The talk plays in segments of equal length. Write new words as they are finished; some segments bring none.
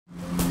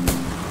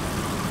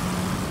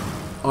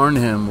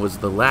Arnhem was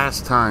the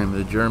last time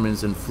the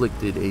Germans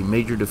inflicted a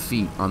major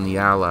defeat on the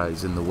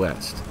Allies in the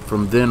West.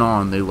 From then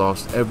on, they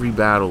lost every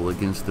battle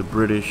against the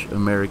British,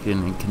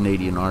 American, and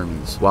Canadian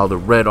armies, while the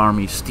Red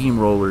Army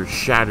steamrollers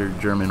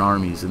shattered German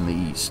armies in the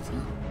East.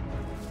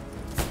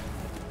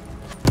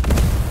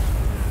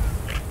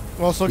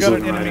 We also got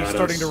an enemy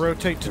starting to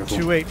rotate to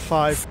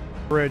 285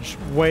 bridge,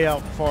 way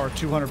out far,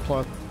 200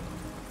 plus.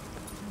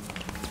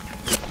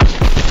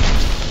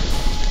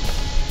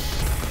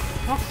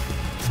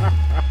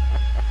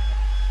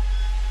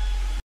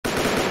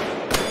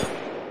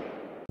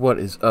 What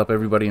is up,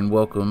 everybody, and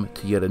welcome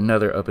to yet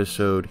another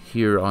episode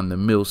here on the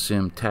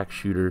Mil-Sim tack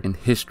shooter and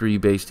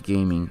history-based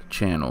gaming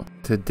channel.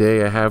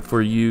 Today I have for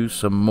you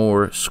some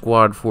more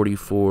Squad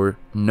 44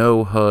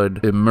 no HUD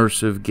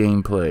immersive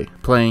gameplay,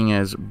 playing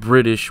as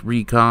British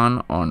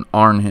recon on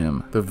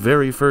Arnhem. The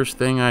very first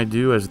thing I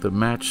do as the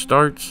match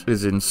starts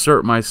is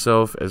insert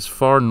myself as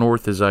far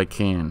north as I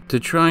can to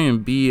try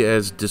and be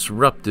as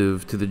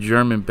disruptive to the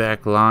German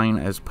back line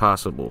as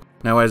possible.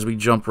 Now, as we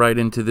jump right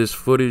into this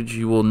footage,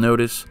 you will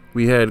notice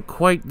we had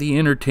quite the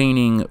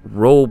entertaining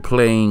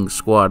role-playing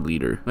squad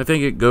leader. I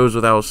think it goes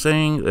without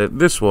saying that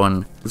this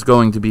one is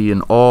going to be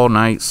an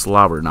all-night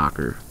slobber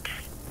knocker.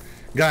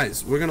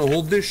 Guys, we're gonna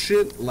hold this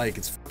shit like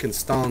it's fucking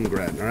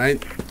Stalingrad,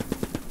 alright?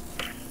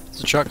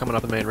 There's a truck coming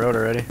up the main road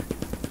already.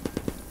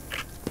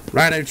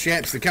 Righto,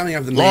 chaps, they're coming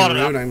up the main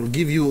road. I will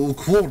give you all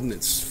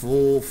coordinates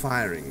for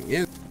firing,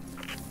 yeah?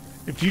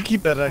 If you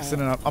keep that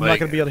accent up, I'm not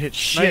going to be able to hit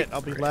shit.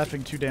 I'll be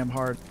laughing too damn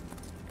hard.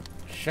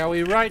 Shall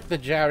we write the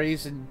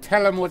Jerrys and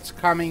tell them what's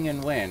coming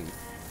and when?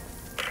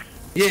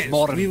 Yes,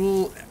 we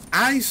will.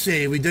 I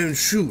say we don't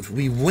shoot,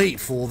 we wait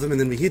for them and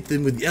then we hit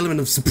them with the element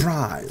of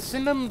surprise.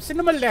 Send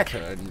them a letter.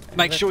 And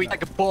Make sure you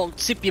take a bottle,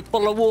 sip your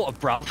bottle of water,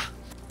 bruv.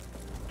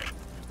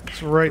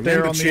 It's right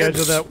there on the edge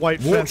of that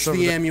white fence. Watch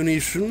the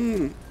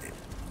ammunition.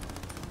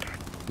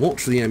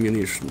 Watch the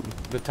ammunition.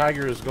 The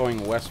Tiger is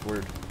going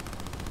westward,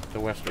 the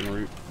western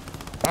route.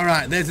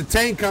 Alright, there's a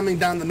tank coming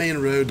down the main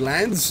road,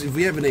 lads. If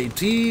we have an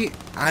AT,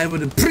 I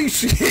would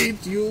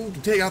appreciate you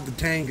to take out the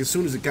tank as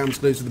soon as it comes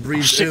close to the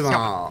breeze.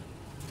 Over.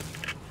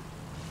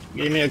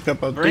 Give me a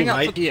cup of tea, Bring up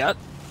mate. the yet.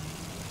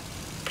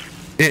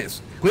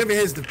 Yes, whoever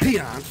has the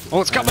peons.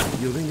 Oh, it's coming.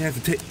 You're going to have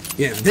to take.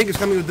 Yeah, the tank is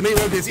coming with the main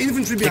road. There's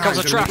infantry behind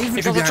the truck.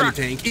 Infantry behind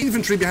the tank.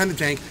 Infantry behind the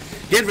tank.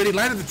 Get ready,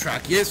 light of the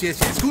truck. Yes, yes,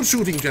 yes. Good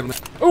shooting, gentlemen.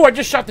 Oh, I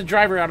just shot the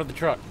driver out of the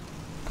truck.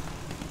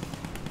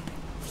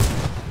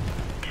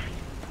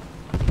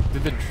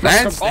 Did the truck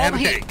Lads, come have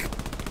a tank.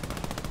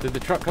 Did the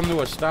truck come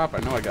to a stop? I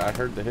know I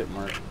heard the hit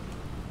mark.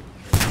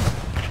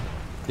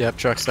 Yep,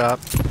 truck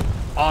stop.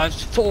 I've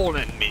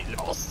fallen, me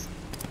loss.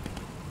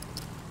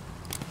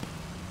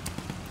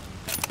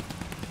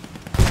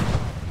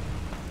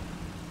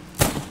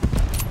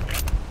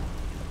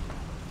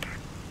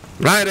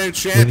 Righto,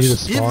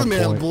 chaps. Give the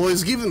mail, point.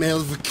 boys. Give the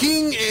mail for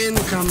king and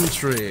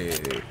country.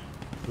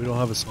 We don't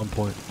have a spawn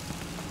point.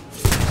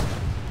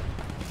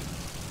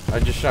 I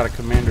just shot a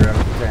commander out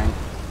of the tank.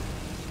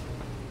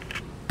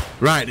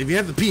 Right, if you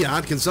have the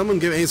Piat, can someone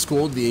give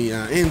escort the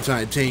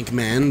anti-tank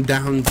man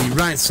down the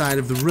right side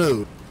of the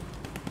road?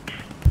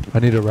 I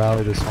need to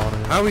rally this on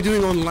it. How are we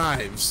doing on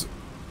lives?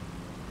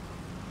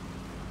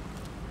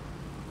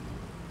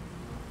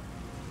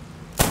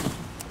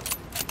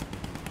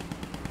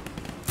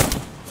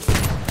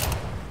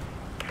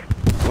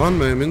 One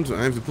moment,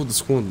 I have to put the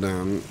squad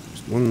down.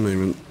 Just one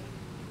moment.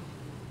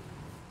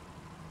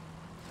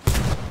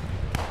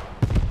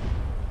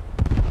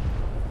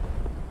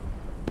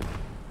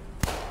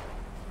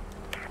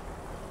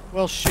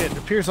 Well, shit. It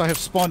appears I have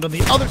spawned on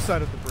the other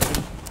side of the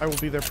bridge. I will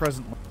be there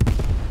presently.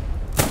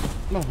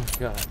 Oh my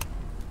god.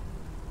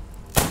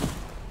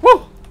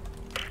 Woo!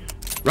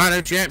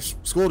 Righto, chaps.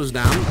 Squad is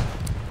down.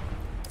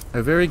 I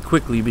very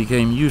quickly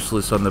became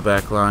useless on the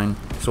back line,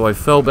 so I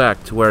fell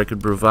back to where I could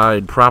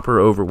provide proper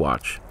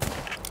overwatch.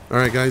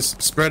 Alright, guys.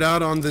 Spread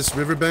out on this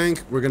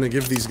riverbank. We're gonna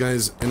give these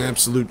guys an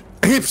absolute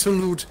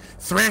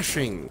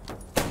thrashing.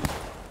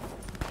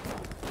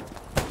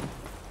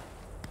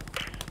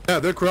 Yeah,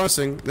 they're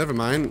crossing. Never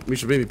mind. We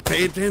should maybe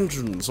pay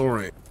attention.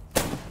 Sorry.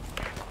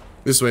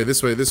 This way,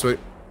 this way, this way.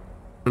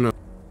 Oh, no.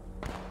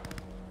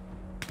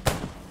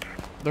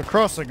 They're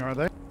crossing, are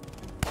they?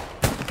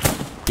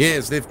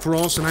 Yes, they've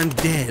crossed and I'm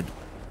dead.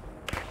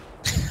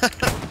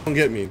 Don't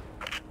get me.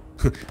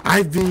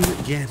 I've been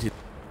getting.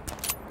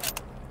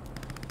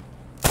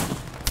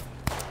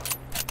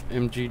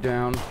 MG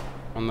down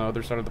on the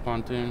other side of the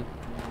pontoon.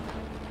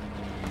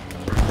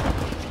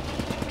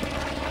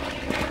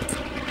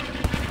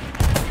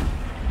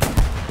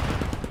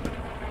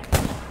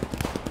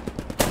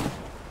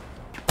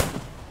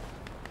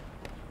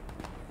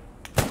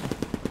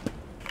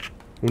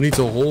 We need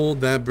to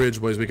hold that bridge,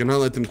 boys. We cannot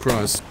let them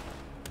cross.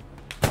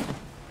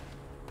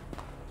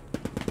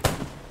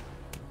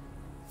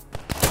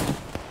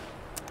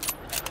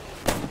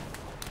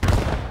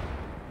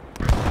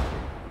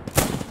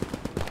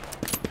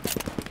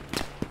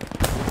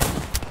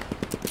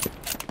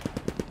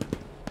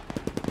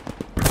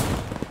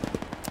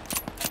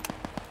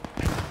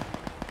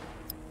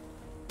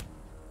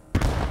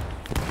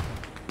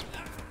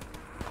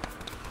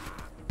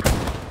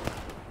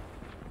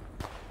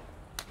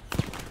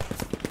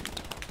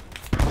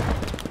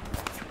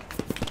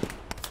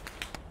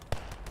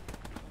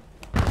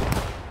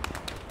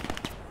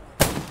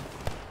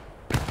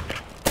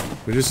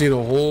 We just need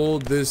to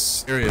hold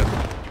this area.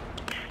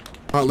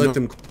 Not let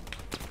them.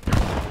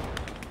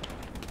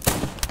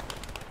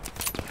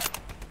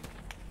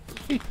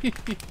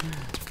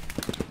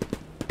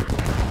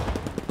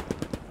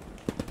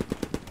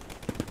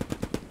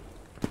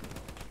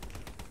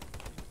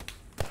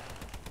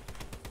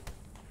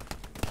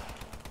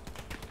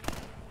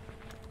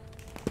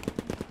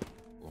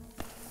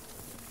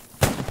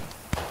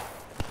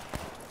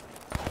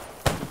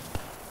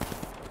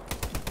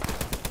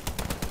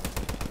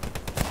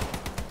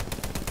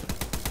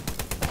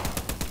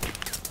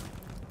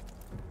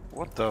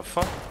 What the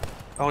fuck?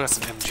 Oh, that's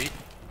an MG.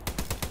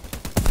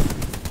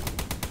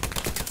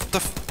 What the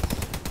f.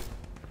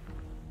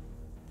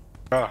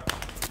 Ah.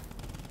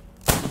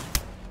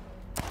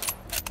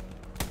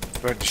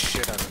 Burned the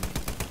shit out of me.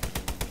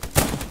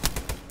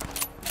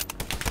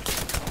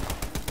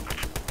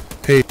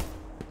 Hey.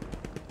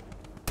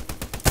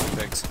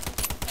 Thanks.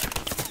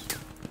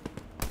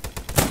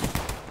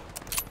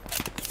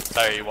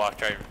 Sorry, you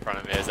walked right in front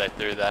of me as I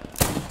threw that.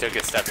 Took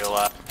a step to the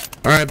left.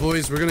 Alright,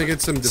 boys, we're gonna get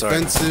some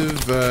defensive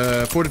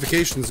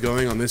fortifications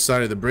going on this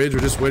side of the bridge. We're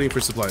just waiting for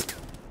supplies.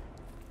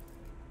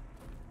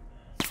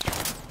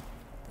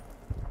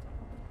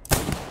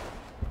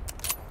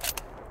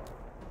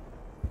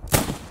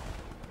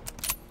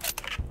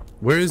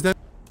 Where is that?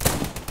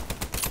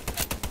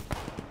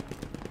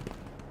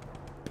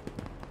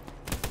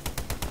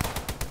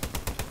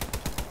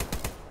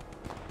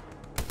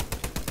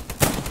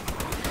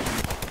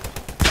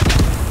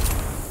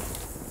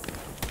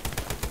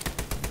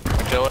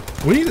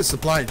 We need a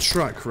supply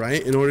truck,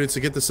 right? In order to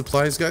get the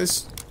supplies,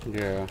 guys?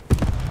 Yeah.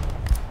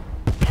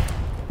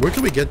 Where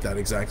can we get that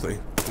exactly?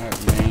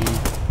 That main.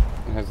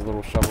 It has a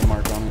little shovel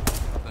mark on it.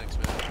 Thanks,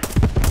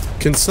 man.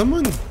 Can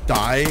someone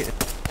die,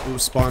 go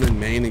spawn in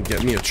Maine, and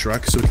get me a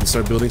truck so we can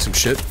start building some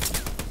shit?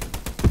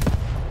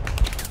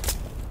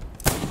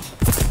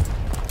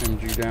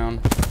 MG down.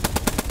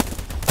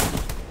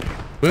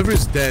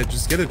 Whoever's dead,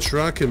 just get a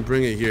truck and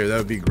bring it here. That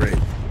would be great.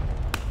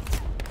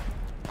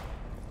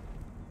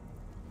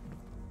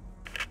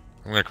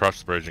 I'm gonna cross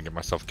the bridge and get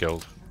myself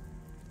killed.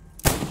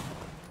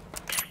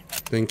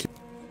 Thank you.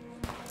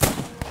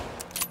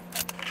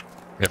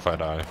 If I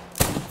die.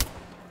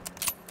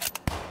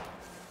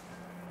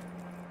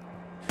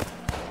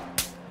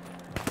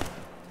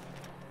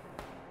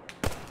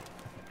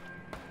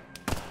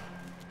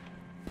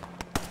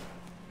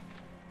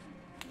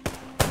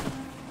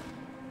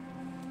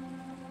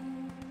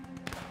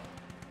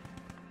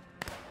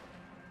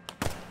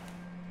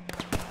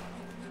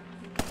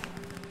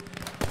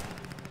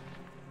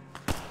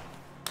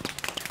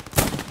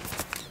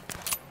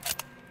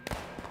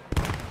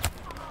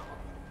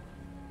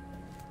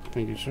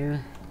 Thank you, sir.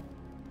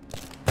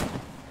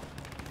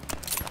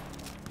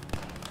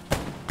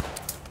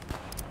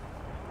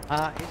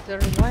 Is there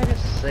a way to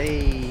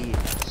see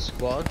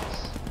squads?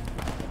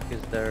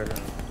 Is there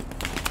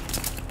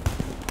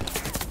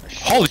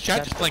Holy shit, I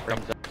just blinked them.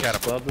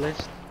 squad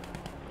list?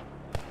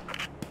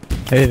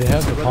 Hey, they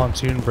have the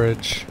pontoon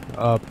bridge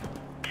up.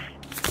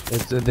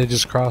 They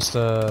just crossed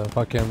a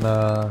fucking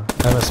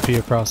MSP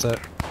across it.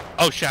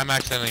 Oh shit, I'm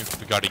accidentally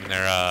forgetting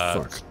their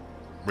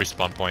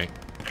respawn point.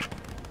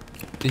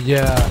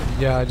 Yeah,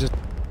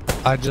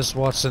 I just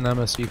watched an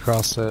MSP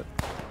cross it.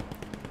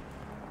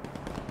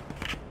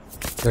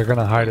 They're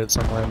gonna hide it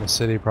somewhere in the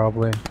city,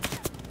 probably.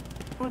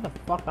 Where the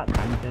fuck that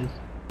tank is?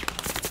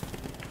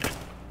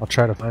 I'll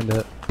try to find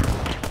it.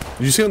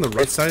 Did you see on the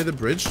right side of the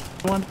bridge?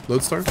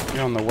 Lodestar?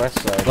 Yeah, on the west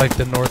side. Like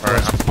the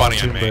northwest I'm spawning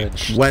pontoon on me.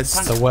 bridge.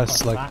 West. The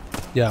west, like,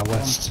 yeah,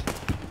 west.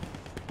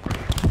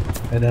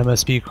 An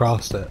MSP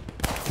crossed it.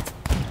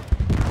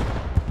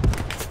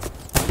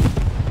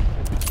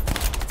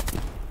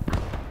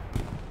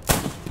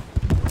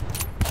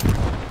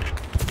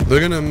 They're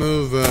gonna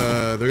move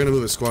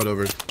a squad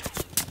over.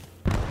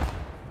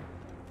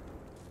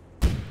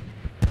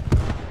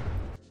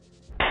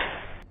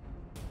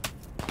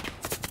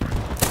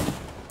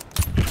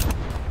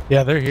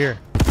 Yeah, they're here.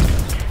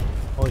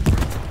 Holy.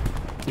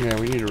 Yeah,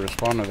 we need to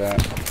respond to that.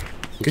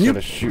 Can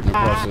you shooting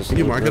across this? Can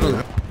you mark it on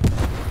that?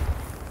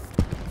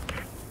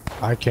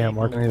 I can't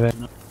mark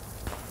anything.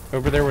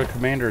 Over there where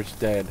commander's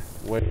dead.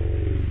 What?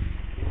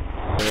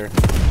 There.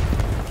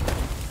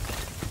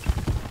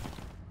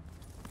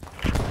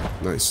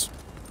 Nice.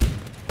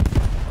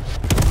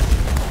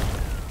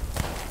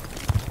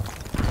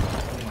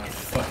 Oh my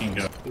fucking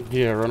god.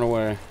 Yeah, run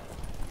away.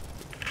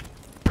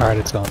 Alright,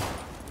 it's gone.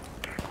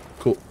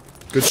 Cool.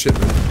 Good shit,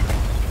 man.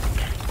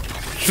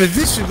 For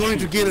this, you're going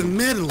to get a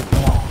medal.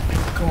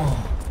 Come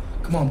on.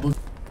 Come on, Boogie.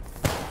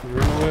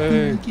 Run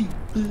away.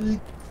 Boogie.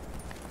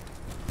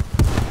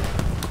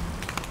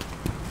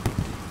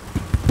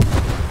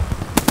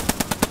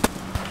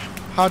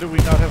 How do we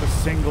not have a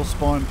single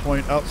spawn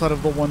point outside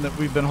of the one that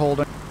we've been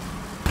holding?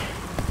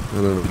 I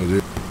don't know,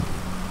 dude.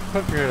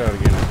 Put your head out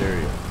again, I dare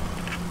you.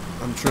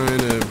 I'm trying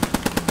to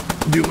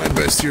do my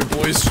best here,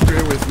 boys.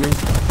 Bear with me.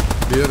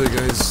 The other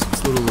guys,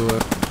 it's a little,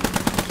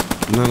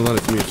 not a lot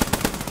of commute.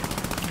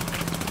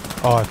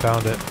 Oh, I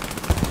found it.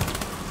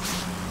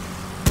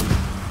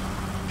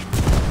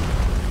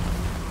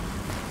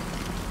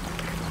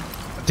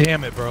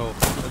 Damn it, bro.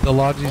 The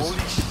Logis.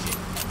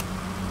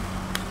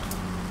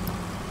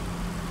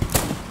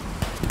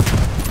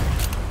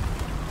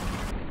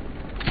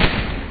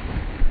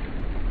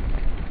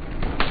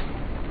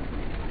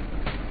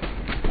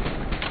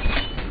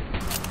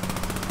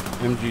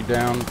 MG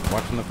down,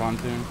 watching the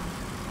pontoon.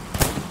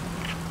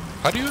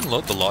 How do you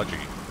unload the Logi?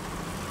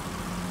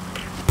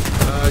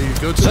 You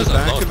go to the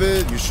back of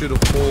it, you should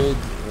hold,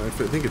 I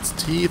think it's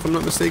T if I'm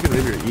not mistaken,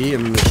 maybe or E,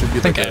 and then there should be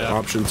like an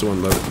option to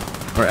unload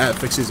it. Or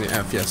F, excuse me,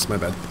 F, yes, my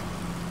bad.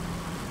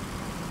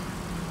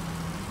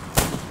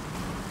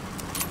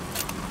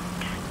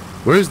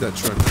 Where is that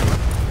truck?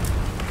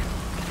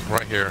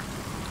 Right here.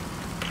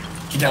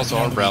 Get down, Also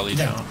on rally.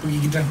 Get down.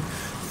 Get down.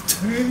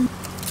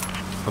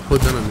 I'll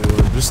put down a new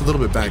one, just a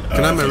little bit back.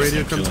 Can I have my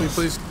radio come to me,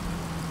 please?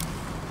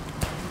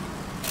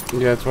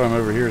 Yeah, that's why I'm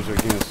over here so he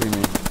can't see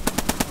me.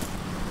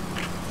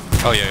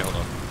 Oh yeah, hold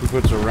on. He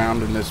puts a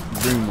round in this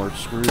room, we're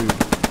screwed.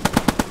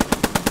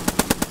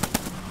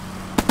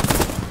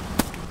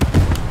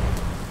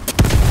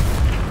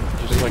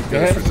 Just like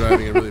that. Thanks for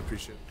driving, I really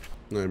appreciate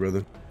it. Night,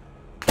 brother.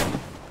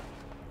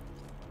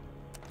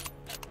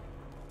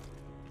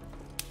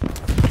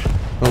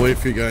 I'll wait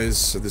for you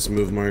guys at this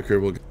move marker.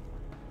 We'll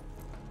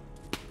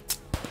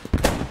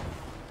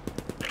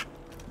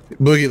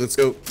Boogie, let's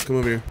go. Come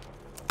over here.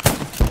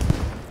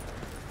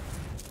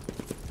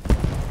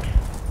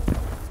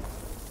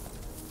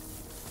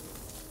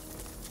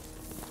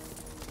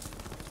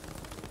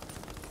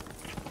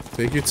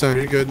 Take your time.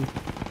 You're good.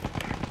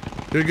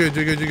 You're good.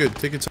 You're good. You're good.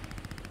 Take your time.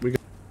 We good.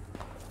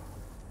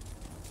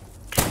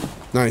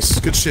 Nice.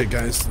 Good shit,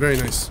 guys. Very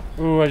nice.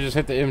 Ooh, I just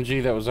hit the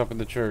MG that was up in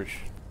the church.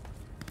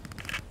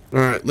 All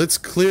right, let's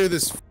clear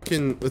this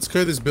fucking. Let's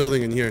clear this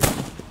building in here.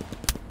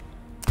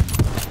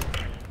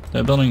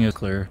 That building is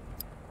clear.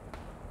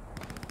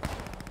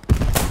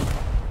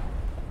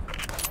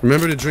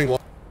 Remember to drink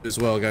water as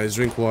well, guys.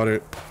 Drink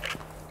water.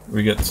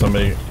 We get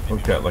somebody.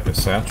 We've got like a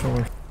satchel.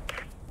 Or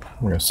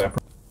we're a separate.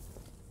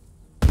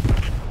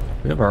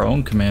 We have our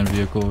own command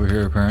vehicle over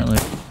here, apparently.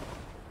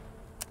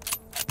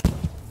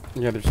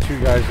 Yeah, there's two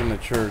guys in the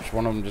church.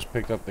 One of them just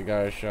picked up the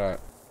guy I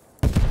shot.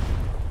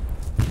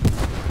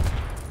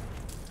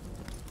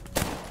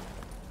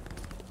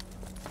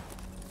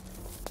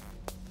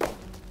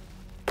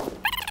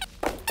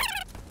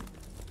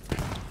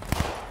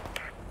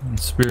 I'm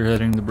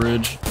spearheading the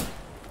bridge.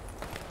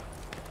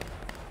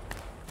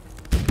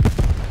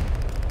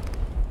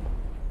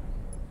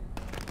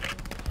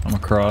 I'm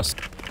across.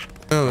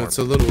 Oh, it's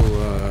a little,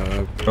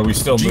 Are we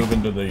still Jeep.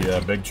 moving to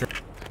the big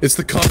church? It's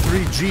the COP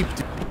 3 Jeep.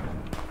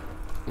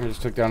 I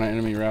just took down an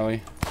enemy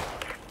rally.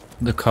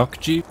 The cuck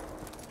jeep?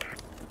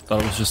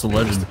 Thought it was just a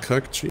legend. The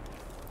cuck Jeep.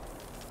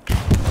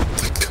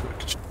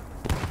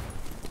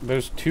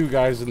 Those two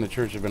guys in the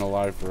church have been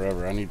alive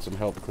forever. I need some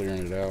help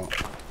clearing it out.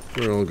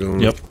 We're all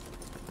going. Yep.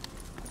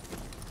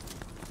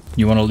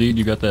 You want to lead?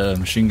 You got the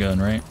machine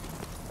gun, right?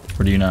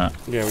 Or do you not?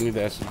 Yeah, we need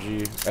the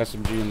SMG.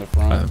 SMG in the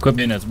front. Equip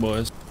units,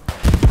 boys.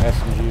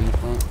 SMG in the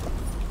front.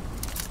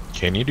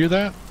 Can you do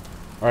that?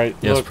 Alright,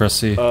 yes, look, press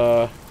C. You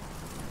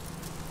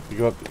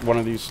go up one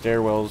of these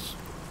stairwells.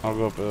 I'll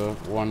go up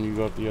one, you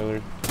go up the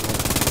other.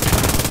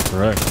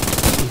 Correct.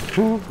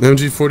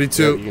 MG42.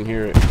 Yeah, you can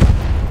hear it.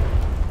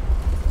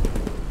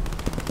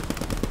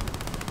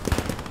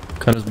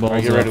 Cut his balls.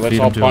 Alright, get ready. Let's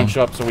all bunch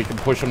up so we can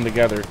push them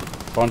together.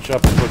 Bunch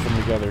up and push them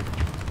together.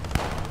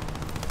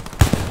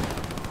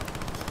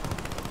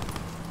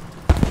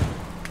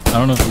 I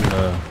don't know if we,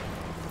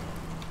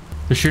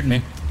 they're shooting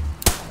me.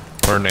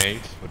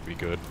 Grenade would be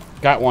good.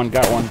 Got one,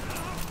 got one.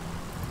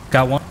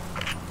 Got one.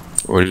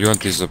 Where do you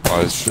want these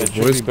supplies? It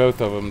should be both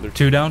of them. They're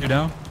two down, two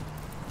down.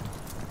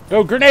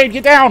 Go, grenade,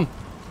 get down!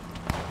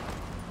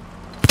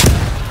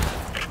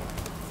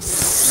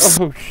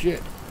 Oh,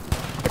 shit.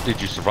 How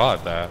did you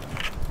survive that?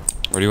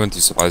 Where do you want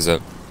these supplies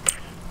at?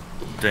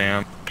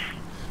 Damn.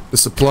 The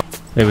supply.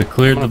 Hey, we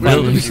cleared the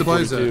building. The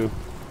supplies at.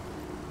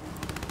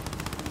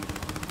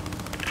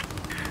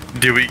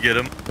 Did we get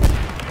him?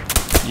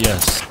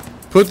 Yes.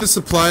 Put the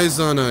supplies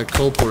on a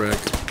Kolporek.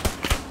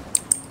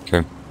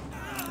 Okay.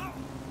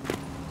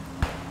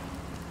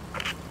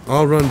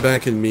 I'll run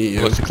back and meet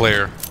you. Looks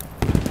clear.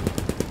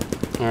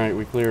 Alright,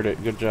 we cleared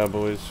it. Good job,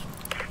 boys.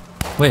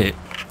 Wait,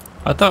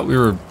 I thought we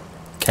were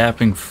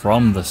capping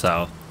from the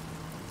south.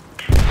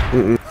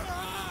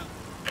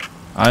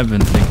 I've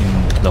been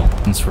thinking the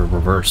ones were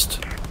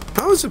reversed.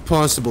 How is it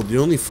possible the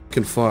only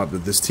fucking fob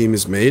that this team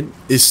has made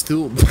is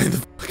still by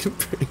the fucking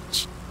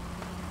bridge?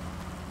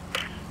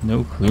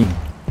 No clue.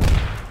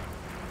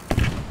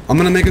 I'm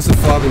gonna make us a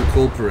fob in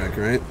Kolporek,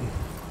 right?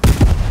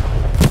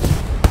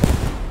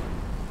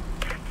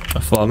 A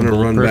fob I'm gonna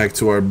run back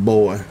to our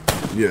boy.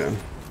 Yeah.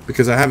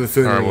 Because I have a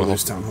feeling we'll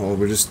lose Town Hall.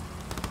 We're just...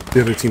 The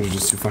other teams are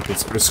just too fucking...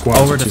 Our squads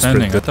oh, we're are too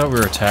defending. spread I thought we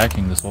were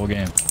attacking this whole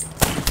game.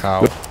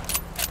 How?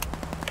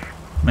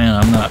 Man,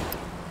 I'm not...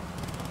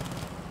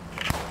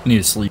 I need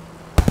to sleep.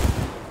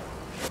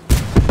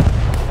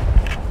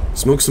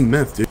 Smoke some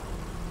meth, dude.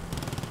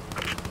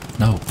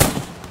 No.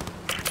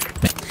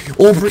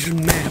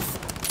 Operation Meth.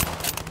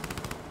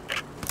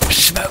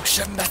 Smoke some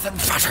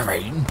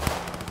methamphetamine.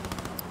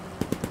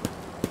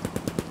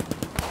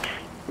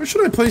 Where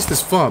should I place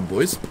this fob,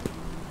 boys?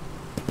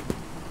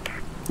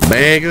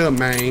 Bag up,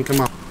 man.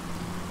 Come on.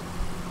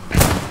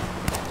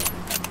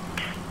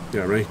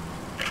 Yeah, right?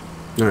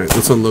 Alright,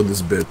 let's unload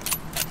this bit.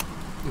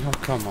 Oh,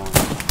 come on.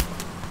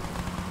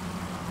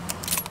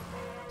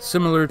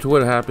 Similar to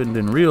what happened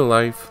in real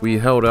life, we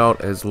held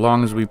out as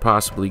long as we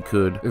possibly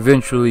could,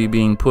 eventually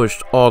being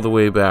pushed all the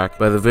way back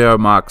by the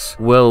Wehrmacht's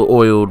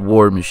well-oiled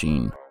war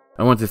machine.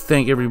 I want to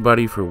thank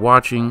everybody for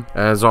watching.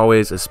 As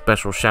always, a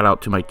special shout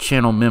out to my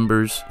channel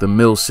members, the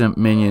Mil-Simp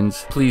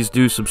minions. Please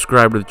do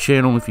subscribe to the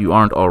channel if you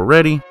aren't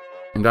already,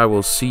 and I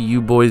will see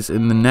you boys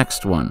in the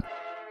next one.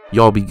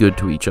 Y'all be good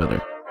to each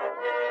other.